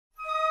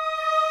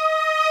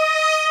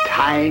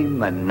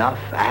time enough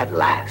at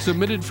last.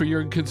 Submitted for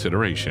your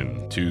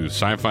consideration to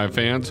sci-fi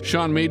fans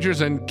Sean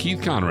Majors and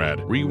Keith Conrad.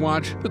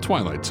 Rewatch The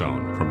Twilight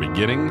Zone from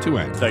beginning to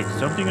end. It's like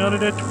something out of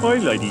that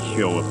Twilighty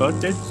show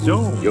about that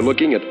zone. You're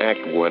looking at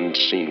Act 1,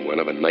 Scene 1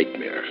 of a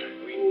nightmare.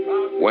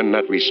 One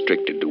not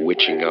restricted to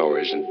witching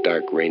hours and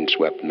dark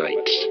rain-swept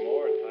nights.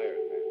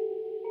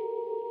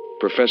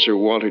 Professor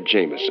Walter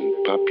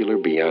Jameson, popular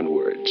beyond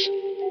words,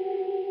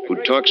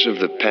 who talks of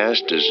the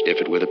past as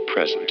if it were the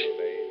present,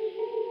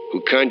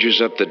 who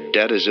conjures up the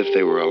dead as if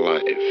they were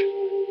alive.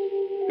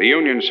 The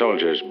Union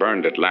soldiers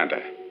burned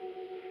Atlanta,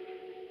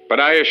 but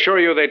I assure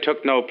you they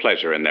took no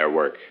pleasure in their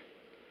work.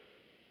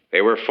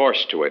 They were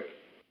forced to it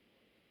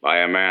by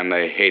a man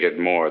they hated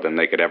more than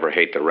they could ever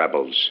hate the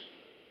rebels.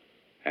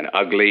 An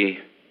ugly,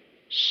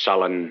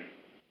 sullen,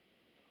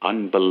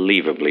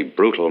 unbelievably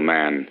brutal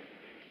man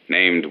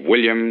named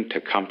William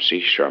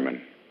Tecumseh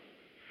Sherman.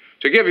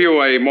 To give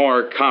you a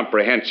more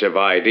comprehensive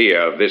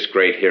idea of this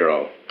great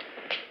hero,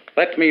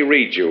 let me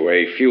read you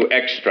a few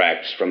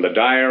extracts from the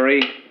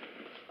diary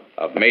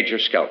of Major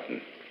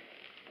Skelton.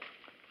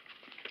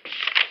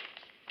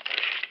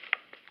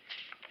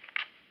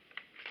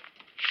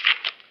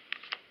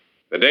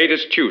 The date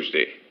is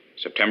Tuesday,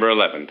 September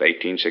 11th,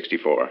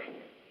 1864.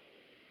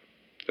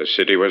 The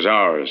city was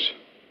ours.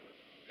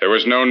 There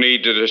was no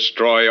need to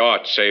destroy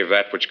aught save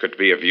that which could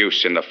be of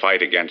use in the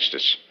fight against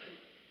us.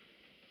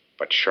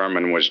 But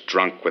Sherman was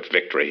drunk with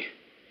victory.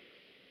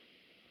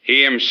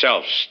 He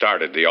himself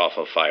started the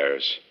awful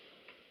fires.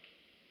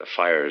 The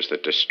fires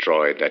that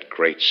destroyed that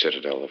great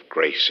citadel of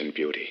grace and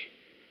beauty.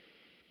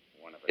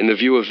 In the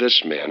view of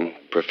this man,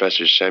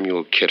 Professor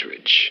Samuel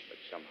Kittredge,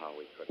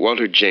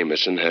 Walter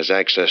Jameson has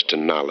access to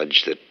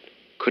knowledge that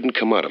couldn't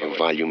come out of a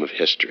volume of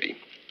history,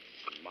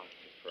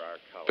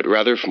 but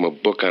rather from a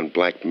book on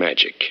black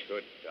magic,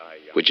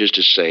 which is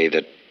to say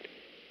that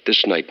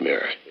this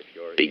nightmare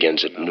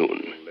begins at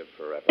noon.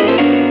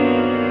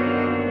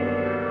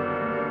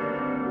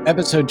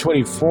 Episode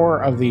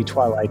 24 of The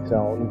Twilight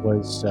Zone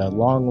was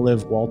Long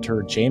Live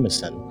Walter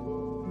Jameson.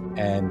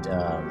 And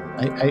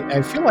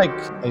I feel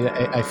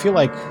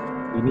like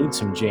we need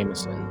some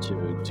Jameson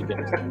to get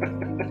it.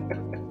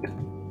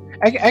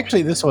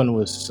 Actually, this one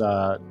was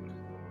I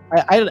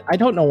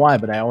don't know why,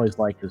 but I always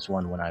liked this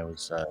one when I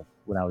was a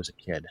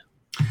kid.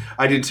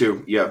 I did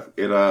too. Yeah,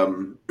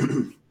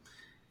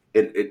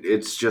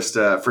 it's just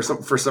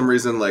for some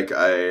reason, like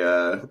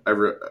I've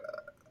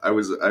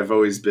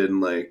always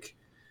been like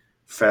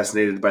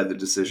fascinated by the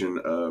decision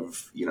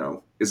of, you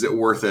know, is it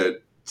worth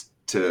it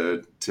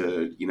to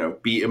you know,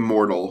 be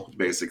immortal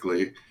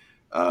basically,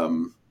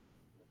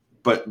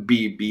 but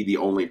be the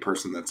only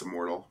person that's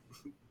immortal.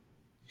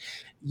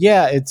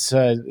 Yeah, it's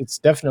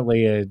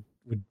definitely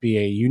would be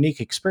a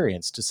unique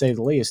experience, to say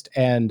the least.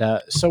 And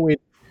so we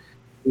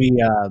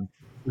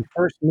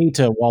first meet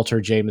Walter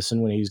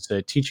Jameson when he's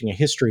teaching a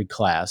history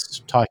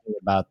class, talking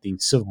about the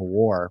Civil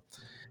War.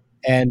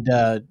 And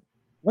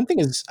one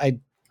thing is,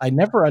 I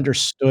never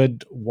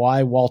understood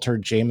why Walter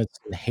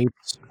Jameson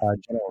hates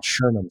General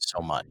Sherman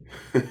so much.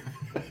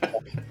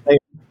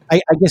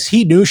 I guess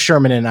he knew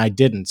Sherman and I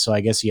didn't, so I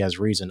guess he has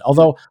reason.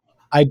 Although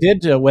I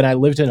did, when I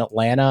lived in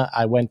Atlanta,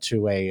 I went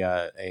to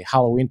a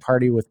Halloween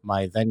party with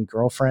my then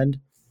girlfriend,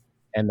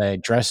 and I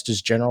dressed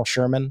as General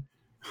Sherman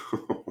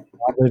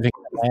while living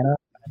in Atlanta.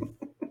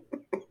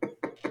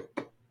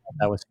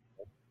 That was.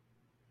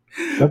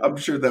 I'm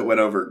sure that went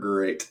over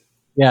great.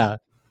 Yeah.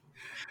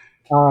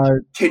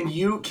 Can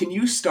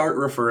you start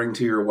referring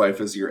to your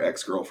wife as your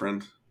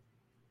ex-girlfriend?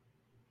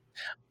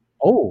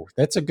 Oh,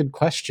 that's a good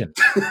question.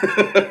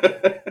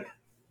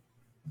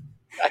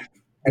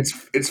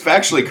 It's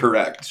factually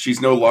correct. She's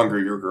no longer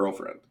your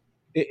girlfriend.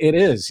 It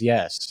is,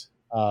 yes.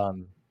 Yeah,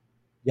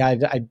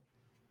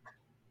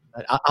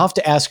 I'll have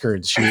to ask her.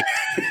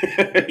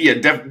 Yeah,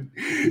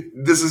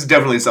 this is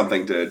definitely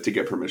something to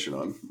get permission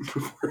on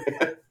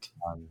beforehand.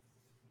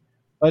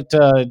 But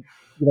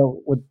you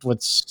know,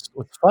 what's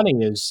funny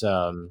is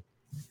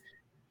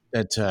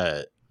that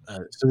so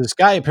this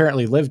guy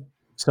apparently lived.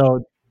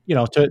 So, you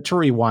know, to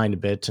rewind a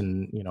bit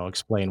and, you know,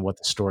 explain what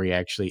the story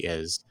actually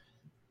is.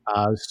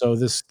 So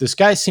this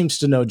guy seems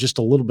to know just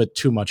a little bit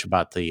too much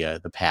about the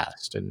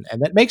past, and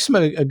that makes him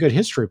a good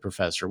history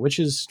professor, which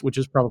is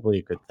probably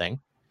a good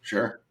thing.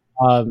 Sure.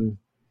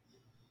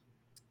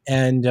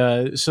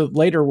 And so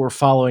later we're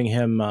following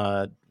him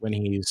when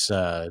he's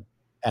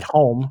at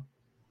home.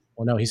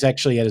 Well, no, he's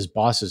actually at his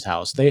boss's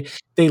house. They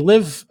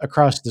live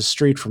across the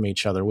street from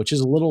each other, which is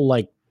a little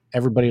like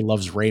Everybody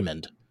Loves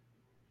Raymond.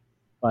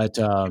 But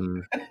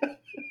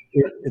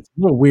it's a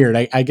little weird.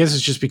 I guess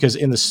it's just because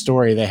in the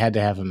story they had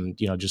to have him,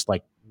 you know, just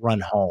like run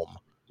home.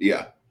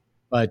 Yeah.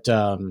 But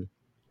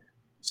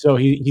so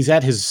he's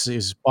at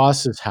his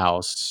boss's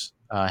house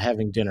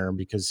having dinner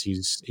because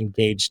he's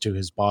engaged to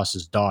his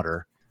boss's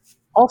daughter.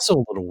 Also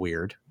a little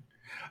weird.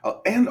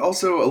 And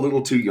also a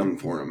little too young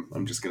for him.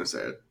 I'm just going to say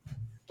it.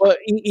 Well,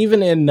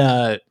 even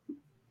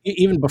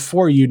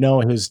before, you know,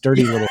 his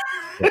dirty little...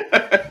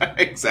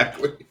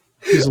 Exactly.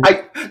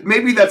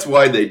 Maybe that's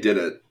why they did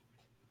it.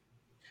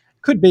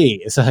 Could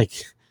be. It's like,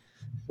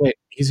 wait,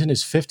 he's in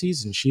his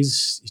 50s and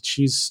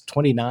she's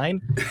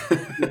 29.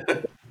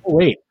 Oh,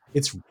 wait,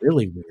 it's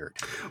really weird.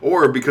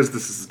 Or because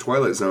this is the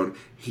Twilight Zone,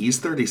 he's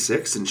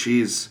 36 and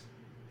she's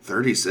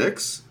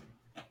 36.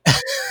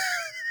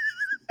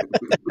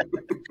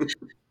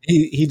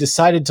 He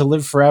decided to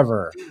live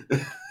forever.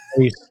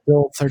 He's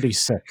still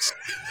 36.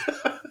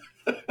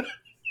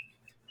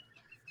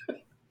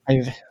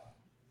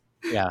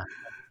 Yeah.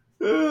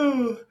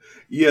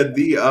 Yeah,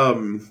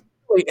 the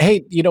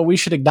Hey, we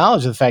should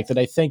acknowledge the fact that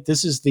I think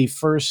this is the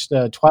first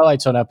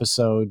Twilight Zone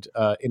episode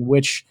in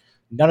which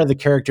none of the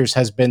characters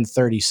has been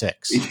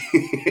 36.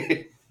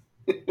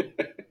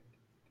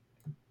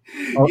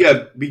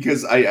 Yeah,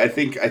 because I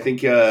think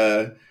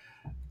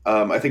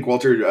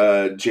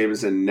Walter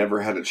Jameson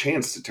never had a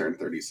chance to turn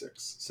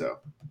 36. So,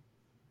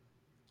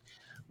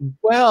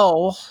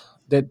 well,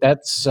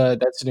 that's an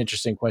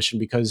interesting question,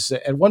 because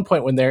at one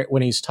point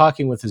when he's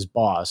talking with his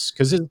boss,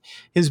 because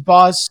his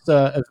boss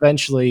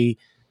eventually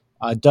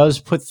does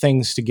put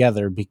things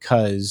together,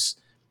 because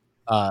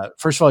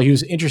first of all, he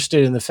was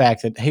interested in the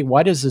fact that, hey,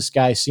 why does this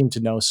guy seem to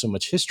know so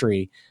much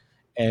history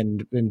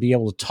and be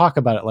able to talk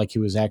about it like he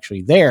was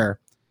actually there?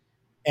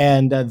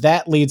 And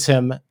that leads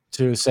him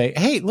to say,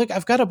 hey, look,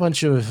 I've got a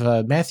bunch of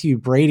Matthew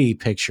Brady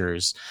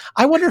pictures.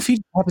 I wonder if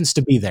he happens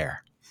to be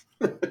there.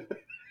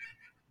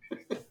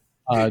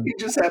 He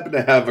just happened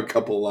to have a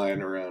couple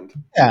lying around.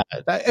 Yeah,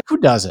 who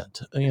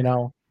doesn't,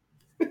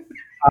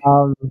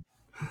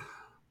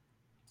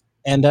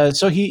 And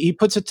so he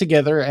puts it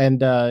together,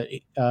 and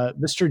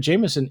Mr.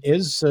 Jameson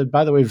is,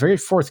 by the way, very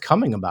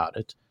forthcoming about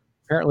it.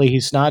 Apparently,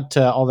 he's not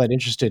all that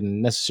interested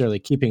in necessarily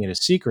keeping it a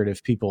secret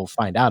if people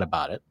find out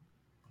about it,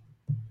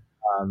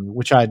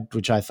 which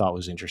I thought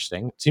was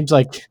interesting. It seems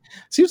like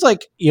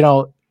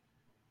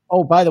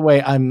oh, by the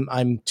way,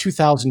 I'm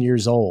 2,000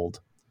 years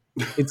old.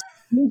 It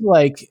seems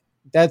like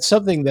that's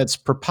something that's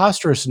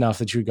preposterous enough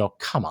that you would go,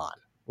 come on,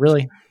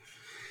 really?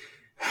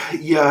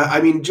 Yeah,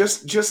 I mean,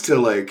 just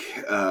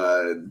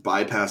to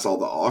bypass all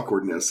the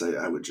awkwardness,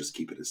 I would just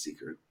keep it a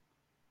secret.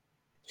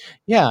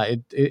 Yeah,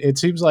 it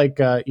seems like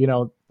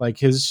like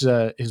his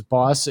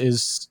boss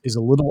is a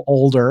little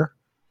older,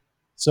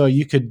 so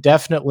you could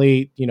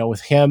definitely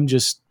with him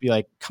just be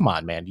like, come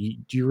on, man, do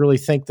you really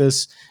think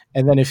this?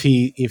 And then if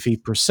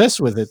he persists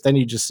with it, then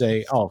you just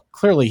say, oh,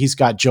 clearly he's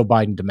got Joe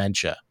Biden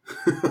dementia.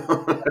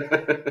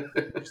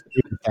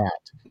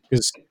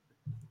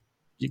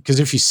 Because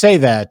if you say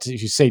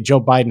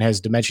Joe Biden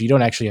has dementia, you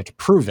don't actually have to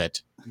prove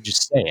it. You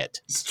just say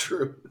it. It's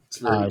true. It's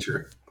very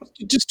true.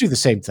 Just do the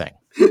same thing.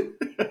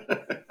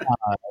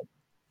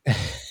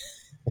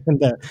 And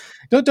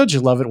don't you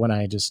love it when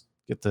I just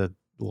get the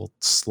little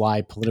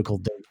sly political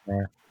dig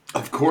there?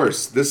 Of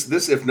course.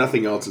 This, if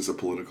nothing else, is a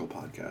political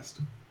podcast.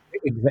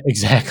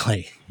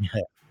 Exactly.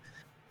 Yeah.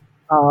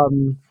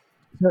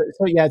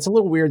 So yeah, it's a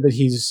little weird that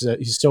he's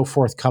so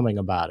forthcoming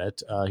about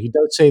it. He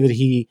does say that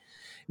he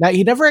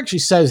never actually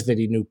says that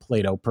he knew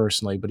Plato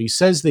personally, but he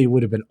says that he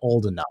would have been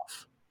old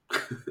enough.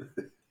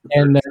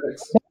 And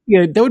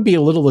that would be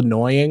a little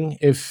annoying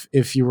if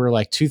you were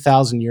like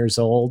 2,000 years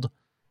old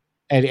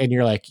and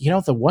you're like,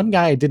 the one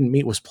guy I didn't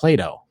meet was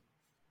Plato.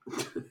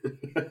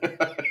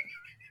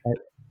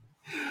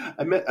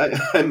 I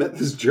met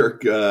this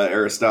jerk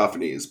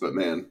Aristophanes, but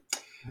man,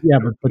 yeah,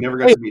 but never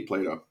got to meet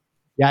Plato.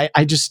 Yeah,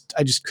 I just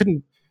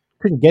couldn't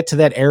get to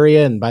that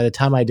area, and by the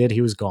time I did,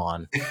 he was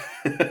gone.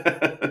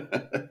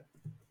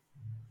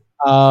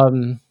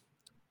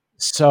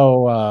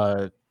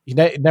 So he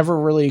never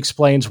really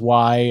explains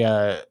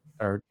why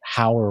or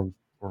how or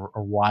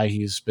why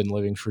he's been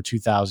living for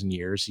 2,000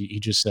 years. He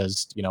just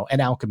says,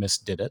 an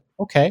alchemist did it.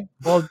 Okay,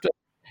 well,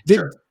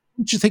 Sure.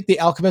 Don't you think the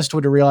alchemist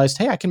would have realized,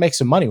 hey, I can make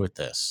some money with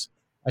this?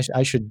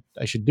 I should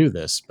do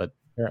this, but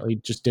apparently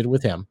just did it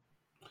with him.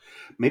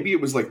 Maybe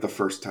it was like the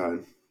first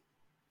time.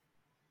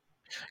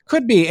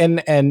 Could be,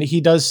 and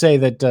he does say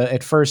that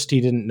at first he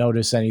didn't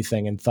notice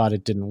anything and thought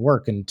it didn't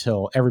work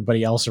until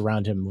everybody else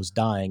around him was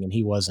dying and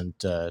he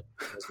wasn't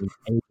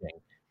aging.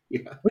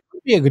 Yeah, which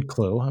would be a good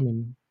clue. I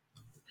mean,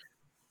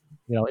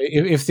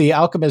 if the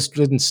alchemist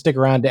didn't stick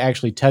around to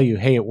actually tell you,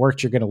 "Hey, it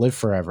worked. You're going to live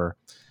forever,"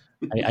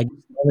 I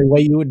the only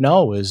way you would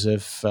know is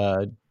if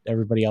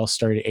everybody else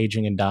started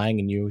aging and dying,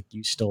 and you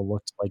still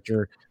looked like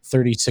your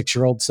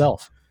 36-year-old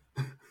self.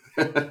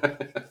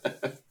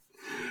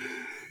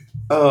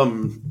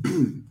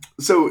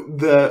 So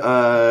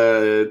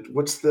the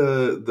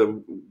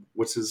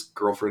what's his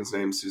girlfriend's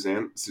name?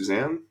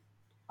 Suzanne?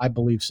 I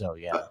believe so.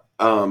 Yeah.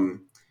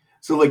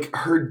 So like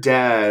her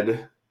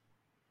dad,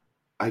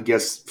 I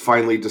guess,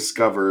 finally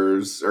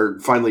discovers or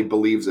finally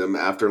believes him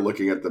after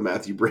looking at the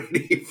Matthew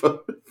Brady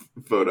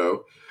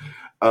photo.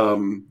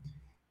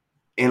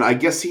 And I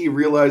guess he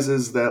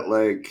realizes that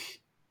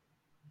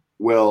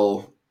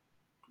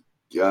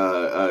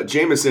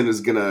Jameson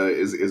is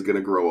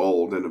gonna grow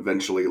old and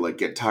eventually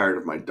get tired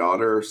of my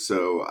daughter,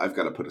 so I've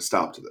got to put a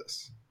stop to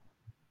this.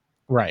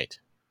 Right.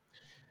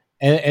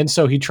 And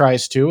so he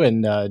tries to,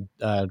 and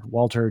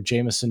Walter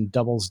Jameson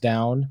doubles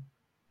down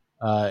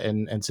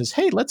and says,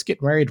 "Hey, let's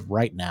get married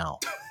right now."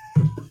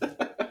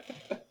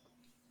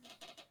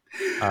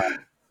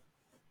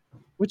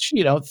 which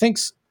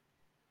thinks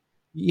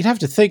you'd have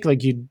to think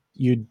like you'd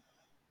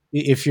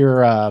if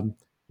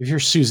you're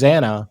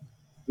Susanna,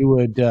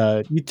 you'd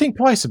think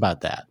twice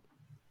about that.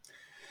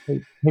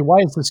 Hey, why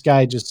is this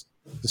guy just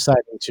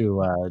deciding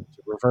to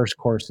reverse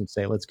course and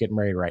say, let's get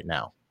married right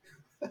now?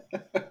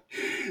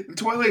 The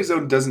Twilight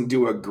Zone doesn't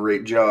do a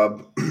great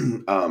job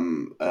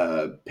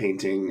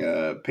painting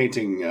a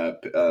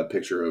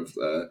picture of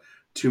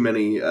too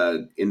many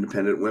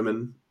independent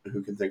women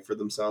who can think for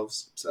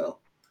themselves. So,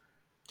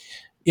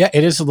 yeah,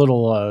 it is a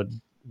little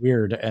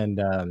weird,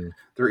 and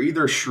they're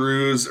either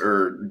shrews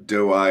or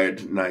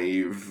doe-eyed,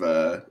 naive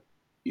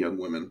young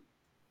women.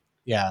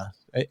 Yeah,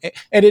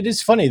 and it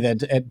is funny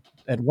that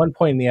at one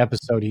point in the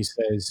episode he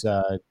says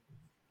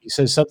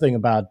something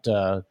about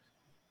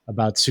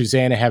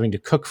Susanna having to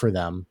cook for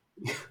them,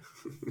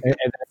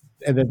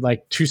 and then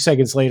like 2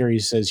 seconds later he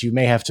says, "You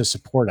may have to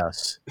support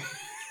us."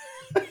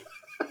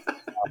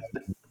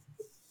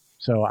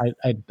 So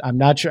I'm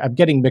not sure. I'm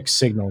getting mixed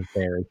signals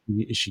there.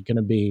 Is she going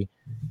to be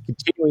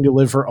continuing to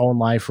live her own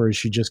life, or is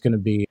she just going to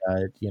be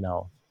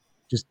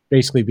just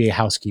basically be a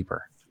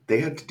housekeeper? They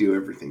had to do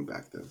everything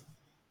back then.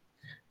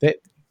 They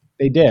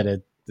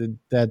did.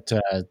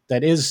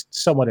 That is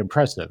somewhat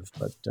impressive,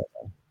 but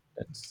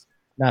that's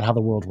not how the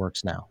world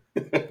works now.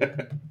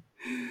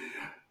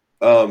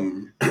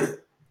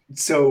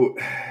 So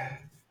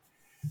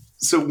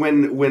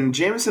when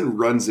Jameson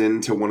runs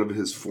into one of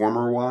his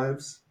former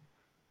wives,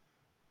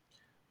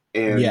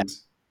 and yeah.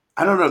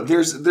 I don't know,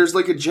 there's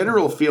like a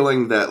general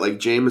feeling that like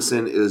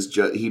Jameson is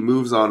he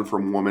moves on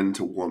from woman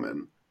to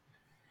woman,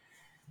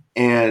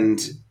 and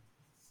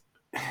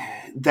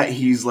that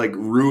he's like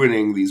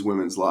ruining these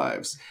women's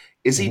lives.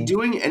 Is he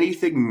doing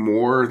anything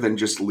more than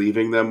just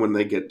leaving them when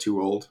they get too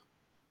old?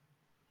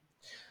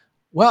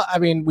 Well, I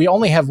mean, we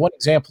only have one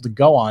example to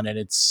go on, and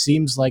it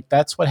seems like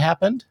that's what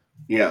happened.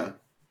 Yeah.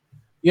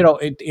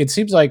 It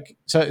seems like,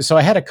 so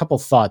I had a couple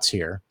thoughts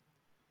here.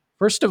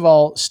 First of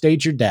all,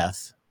 stage your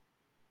death.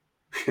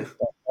 That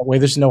way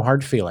there's no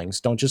hard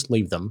feelings. Don't just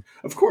leave them.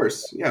 Of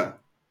course, yeah.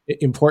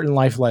 Important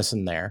life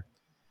lesson there.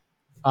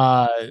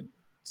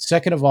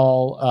 Second of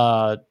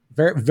all,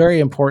 very,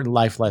 very important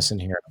life lesson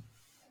here.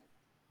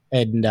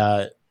 And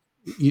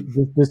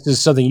this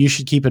is something you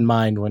should keep in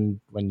mind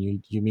when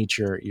you meet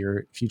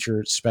your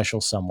future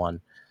special someone.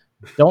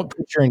 Don't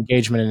put your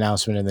engagement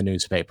announcement in the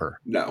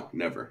newspaper. No,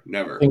 never.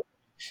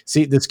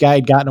 See, this guy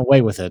had gotten away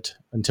with it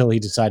until he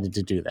decided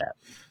to do that.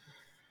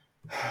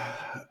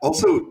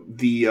 Also,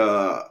 the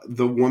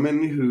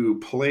woman who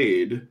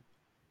played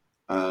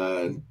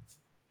the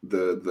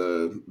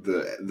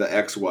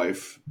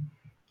ex-wife,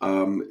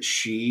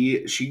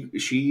 she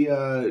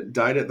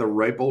died at the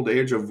ripe old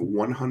age of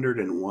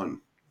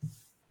 101.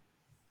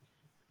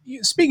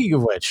 Speaking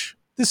of which,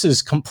 this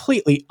is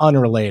completely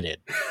unrelated,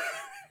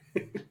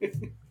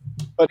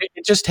 but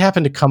it just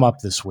happened to come up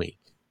this week,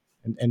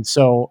 and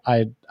so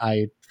I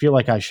feel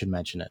like I should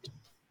mention it.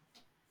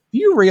 Do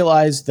you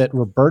realize that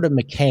Roberta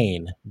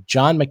McCain,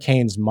 John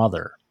McCain's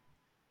mother,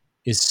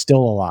 is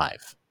still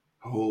alive?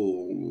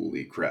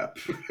 Holy crap.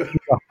 She's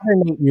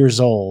 108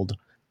 years old.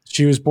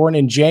 She was born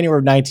in January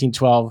of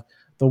 1912.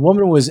 The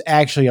woman was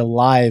actually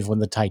alive when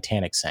the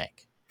Titanic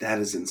sank. That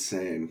is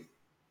insane.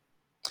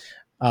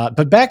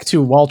 But back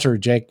to Walter,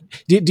 Jake.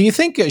 Do you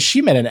think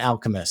she met an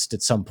alchemist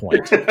at some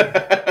point?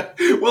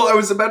 Well, I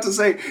was about to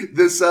say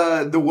this.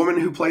 The woman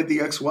who played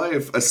the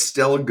ex-wife,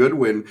 Estelle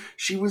Goodwin,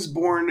 she was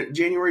born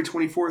January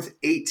 24th,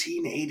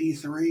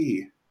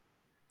 1883.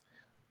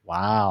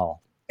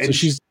 Wow! And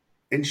she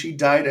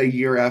died a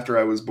year after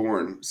I was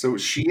born. So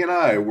she and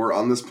I were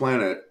on this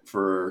planet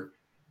for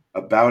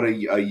about a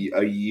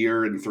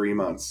year and 3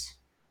 months.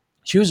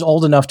 She was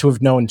old enough to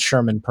have known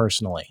Sherman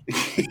personally.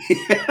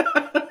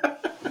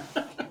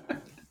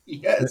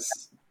 Yes.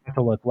 Have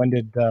to look. When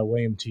did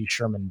William T.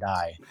 Sherman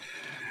die?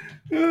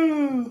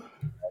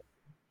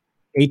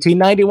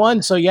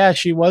 1891. So yeah,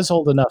 she was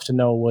old enough to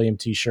know William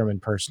T. Sherman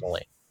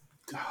personally.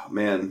 Oh,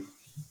 man.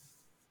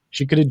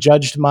 She could have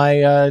judged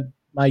my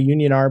my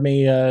Union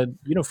Army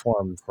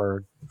uniform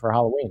for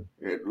Halloween.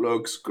 It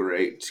looks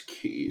great,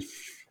 Keith.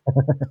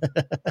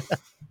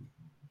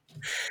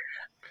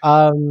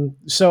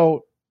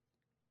 So,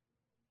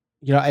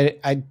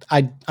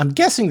 I'm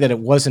guessing that it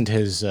wasn't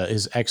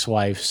his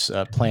ex-wife's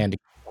plan to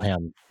kill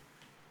him,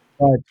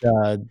 but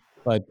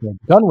the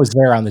gun was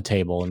there on the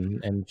table,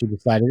 and she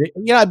decided,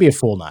 I'd be a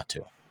fool not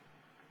to.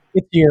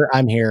 It's here,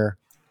 I'm here.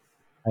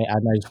 I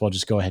might as well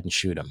just go ahead and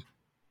shoot him.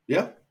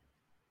 Yeah,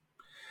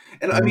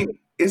 and I mean,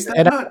 is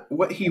that not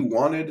what he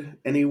wanted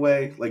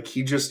anyway? Like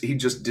he just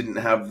didn't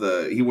have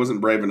he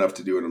wasn't brave enough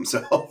to do it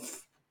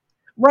himself.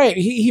 Right.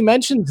 He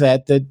mentioned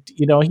that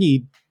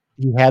he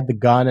had the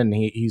gun, and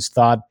he's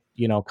thought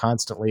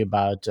constantly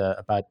about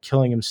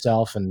killing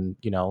himself, and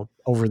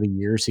over the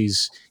years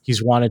he's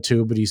wanted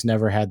to, but he's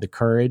never had the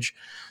courage.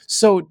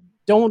 So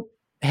don't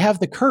have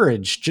the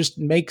courage. Just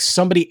make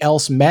somebody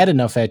else mad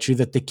enough at you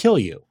that they kill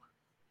you.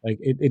 Like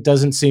it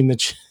doesn't seem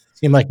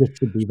like it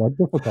should be that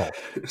difficult.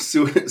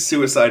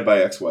 Suicide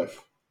by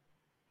ex-wife.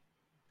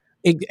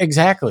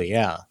 Exactly.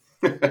 Yeah.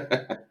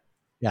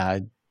 Yeah.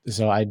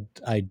 so I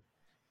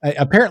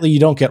apparently you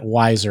don't get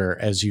wiser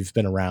as you've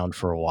been around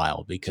for a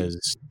while, because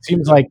it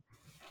seems like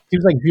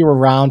if you were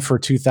around for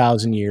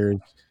 2,000 years,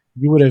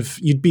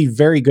 you'd be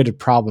very good at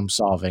problem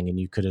solving, and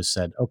you could have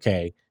said,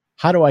 okay,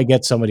 how do I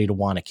get somebody to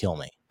want to kill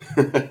me?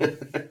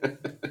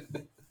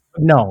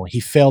 No, he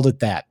failed at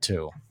that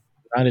too.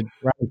 Around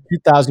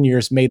 2,000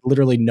 years, made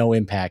literally no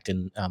impact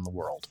on the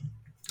world.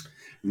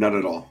 Not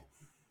at all.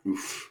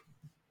 Oof.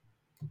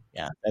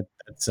 Yeah,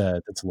 that's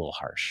a little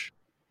harsh.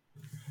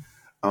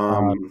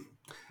 A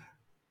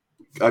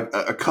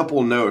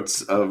couple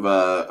notes of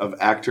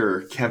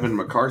actor Kevin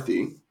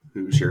McCarthy,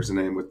 who shares a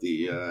name with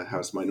the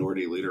House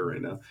Minority Leader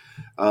right now.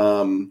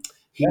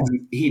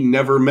 He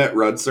never met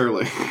Rod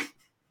Serling.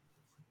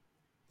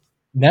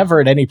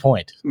 Never at any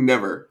point.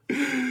 Never.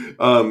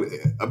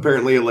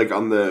 Apparently, like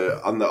on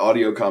the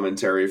audio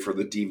commentary for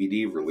the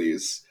DVD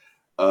release,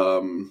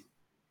 and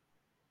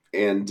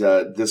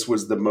this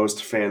was the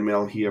most fan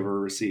mail he ever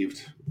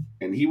received,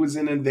 and he was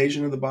in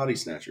Invasion of the Body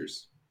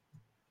Snatchers.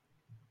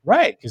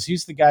 Right, because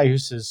he's the guy who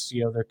says,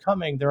 they're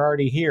coming, they're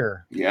already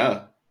here.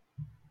 Yeah.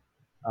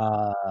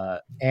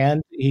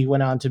 And he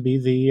went on to be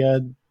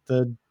the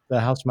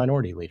House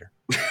Minority Leader.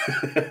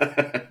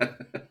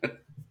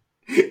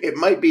 It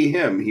might be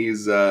him.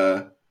 He's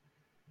if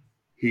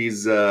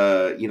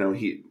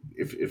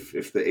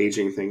the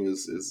aging thing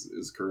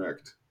is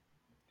correct.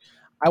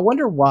 I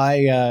wonder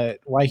why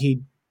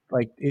he,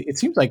 like, it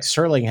seems like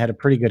Serling had a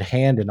pretty good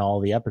hand in all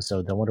the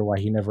episodes. I wonder why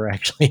he never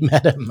actually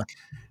met him.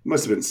 He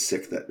must have been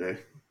sick that day.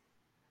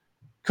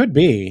 Could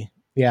be.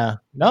 Yeah.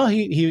 No,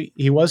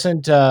 he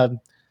wasn't,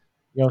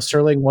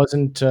 Serling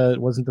wasn't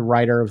the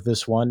writer of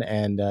this one,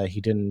 and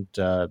he didn't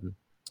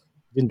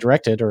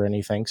direct it or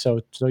anything.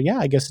 So yeah,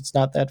 I guess it's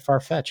not that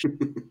far-fetched.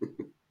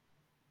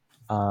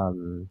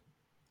 And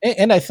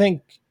I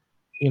think,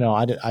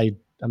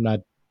 I'm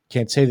not,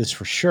 can't say this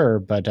for sure,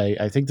 but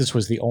I think this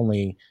was the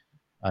only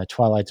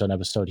Twilight Zone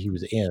episode he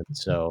was in.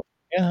 So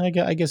yeah,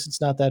 I guess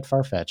it's not that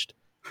far-fetched.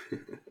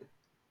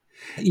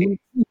 You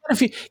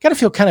gotta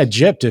feel kind of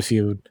gypped if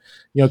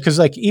because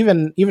like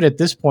even at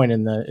this point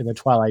in the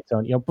Twilight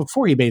Zone,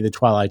 before he made the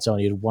Twilight Zone,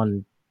 he had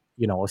won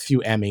a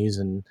few Emmys,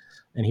 and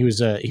he was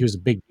a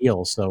big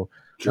deal. So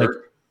sure. Like,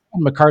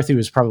 McCarthy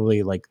was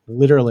probably like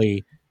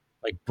literally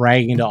like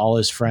bragging to all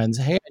his friends,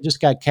 "Hey, I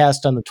just got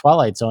cast on the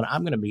Twilight Zone.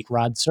 I'm going to meet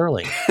Rod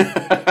Serling."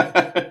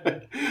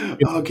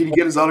 Oh, can you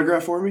get his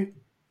autograph for me?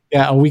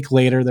 Yeah, a week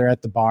later, they're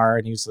at the bar,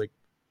 and he's like,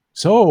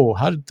 "So,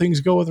 how did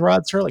things go with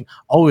Rod Serling?"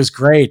 "Oh, it was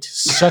great.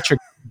 Such a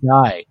good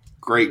guy.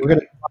 Great. We're going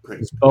to talk about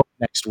his boat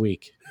next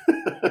week."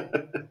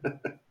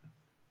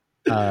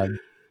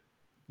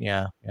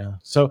 Yeah.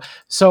 So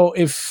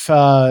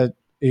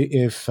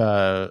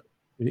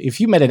if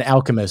you met an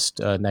alchemist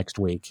next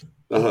week,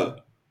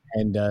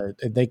 and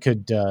they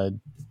could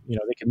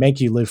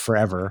make you live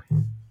forever,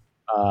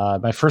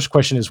 my first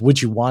question is,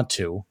 would you want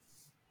to?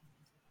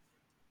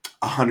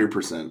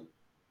 100%.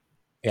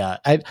 Yeah,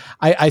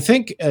 I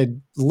think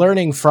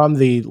learning from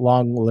the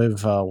Long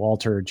Live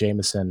Walter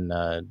Jameson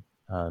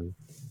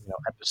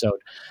episode,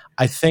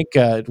 I think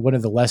one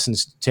of the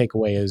lessons to take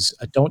away is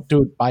don't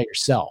do it by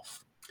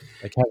yourself.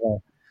 Like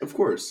of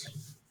course,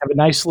 have a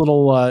nice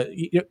little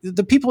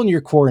the people in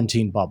your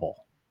quarantine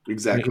bubble.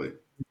 Exactly.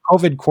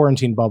 COVID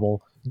quarantine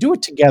bubble. Do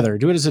it together.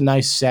 Do it as a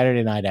nice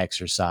Saturday night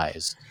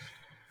exercise.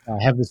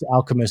 Have this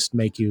alchemist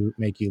make you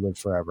live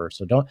forever.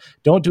 So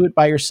don't do it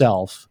by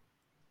yourself.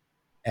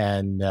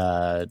 And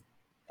I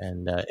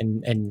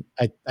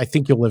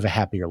think you'll live a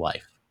happier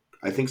life.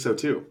 I think so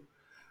too.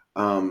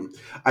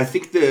 I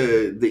think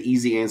the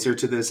easy answer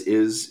to this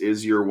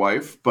is your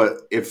wife.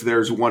 But if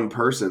there's one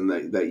person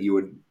that you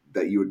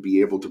would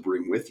be able to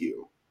bring with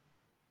you,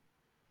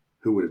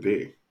 who would it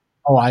be?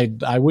 Oh,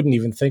 I wouldn't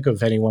even think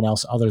of anyone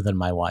else other than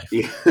my wife.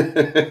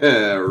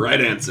 Yeah. Right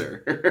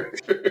answer.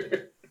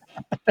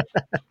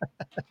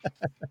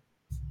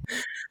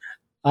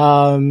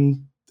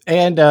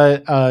 And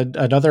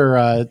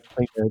another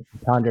thing to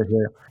ponder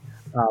here,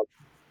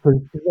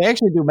 because they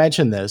actually do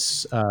mention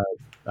this.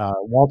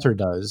 Walter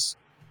does,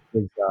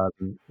 is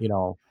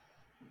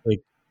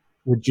like,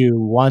 would you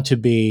want to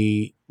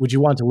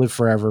live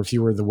forever if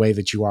you were the way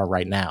that you are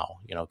right now?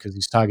 Because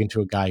he's talking to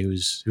a guy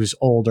who's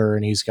older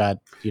and he's got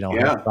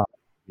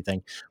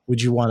everything.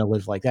 Would you want to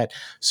live like that?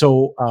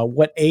 So,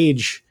 what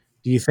age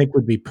do you think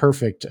would be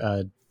perfect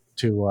to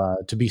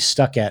be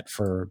stuck at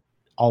for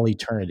all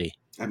eternity?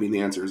 I mean,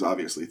 the answer is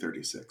obviously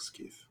 36,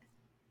 Keith.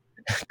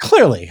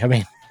 Clearly, I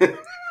mean,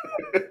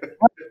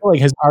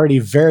 has already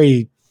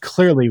very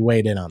clearly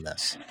weighed in on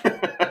this.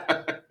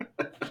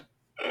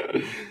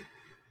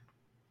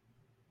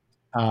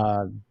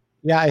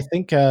 Yeah, I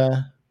think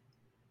I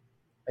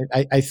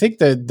think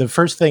the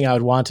first thing I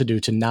would want to do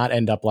to not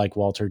end up like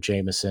Walter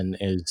Jameson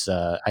is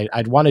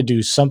I'd want to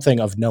do something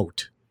of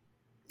note,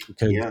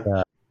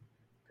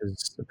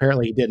 because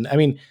apparently he didn't. I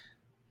mean,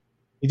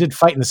 he did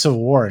fight in the Civil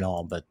War and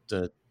all, but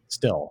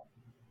still.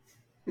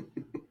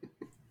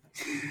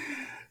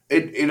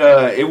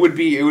 It would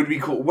be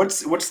cool.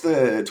 What's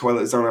the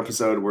Twilight Zone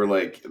episode where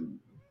like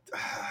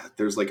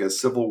there's like a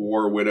Civil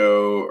War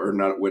widow, or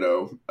not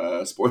widow.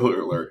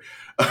 Spoiler alert.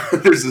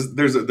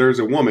 there's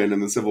a woman in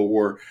the Civil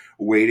War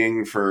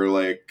waiting for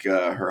like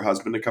her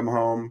husband to come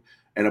home,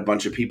 and a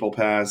bunch of people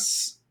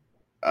pass.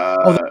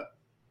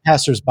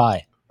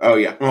 Passers-by. Oh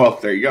yeah. Well,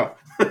 there you go.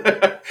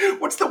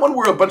 What's the one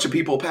where a bunch of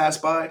people pass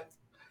by?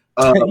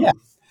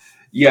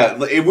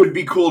 Yeah, it would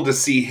be cool to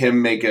see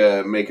him make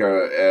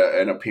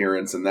an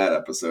appearance in that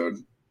episode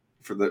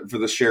for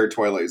the shared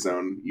Twilight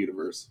Zone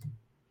universe.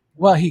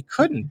 Well, he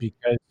couldn't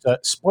because,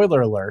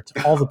 spoiler alert,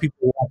 all the people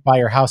who walk by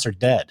your house are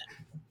dead.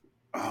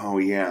 Oh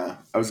yeah,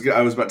 I was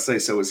about to say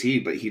so is he,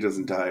 but he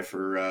doesn't die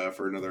for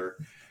another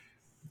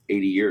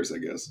 80 years, I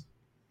guess.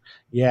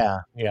 Yeah.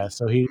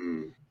 So he.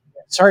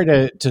 Sorry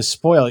to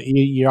spoil it.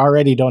 You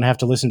already don't have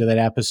to listen to that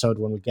episode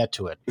when we get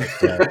to it.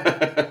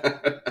 But,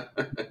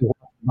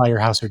 by your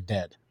house are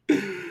dead.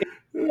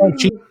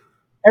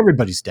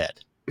 Everybody's dead.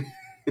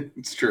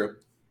 It's true.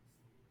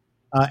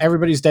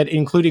 Everybody's dead,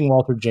 including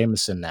Walter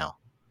Jameson now.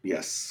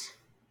 Yes.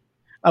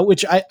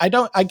 Which I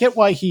get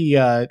why he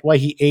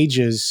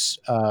ages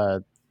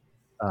at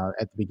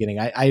the beginning.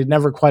 I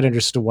never quite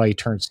understood why he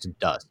turns to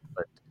dust,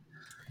 but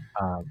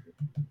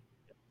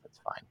that's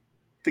fine.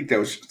 I think that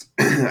was just,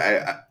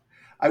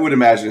 I would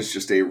imagine it's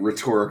just a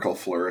rhetorical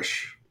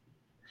flourish.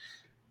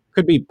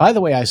 Could be. By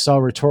the way, I saw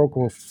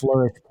Rhetorical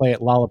Flourish play at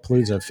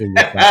Lollapalooza a few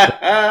years back.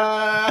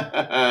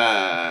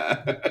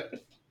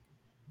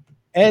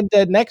 And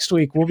next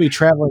week, we'll be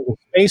traveling to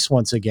space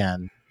once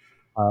again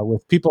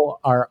with People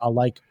Are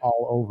Alike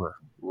All Over.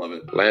 Love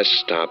it. Last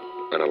stop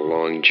on a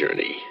long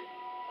journey.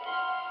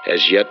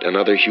 As yet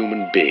another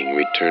human being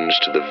returns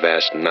to the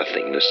vast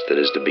nothingness that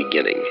is the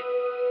beginning,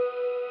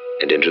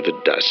 and into the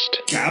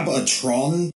dust. Gabatron?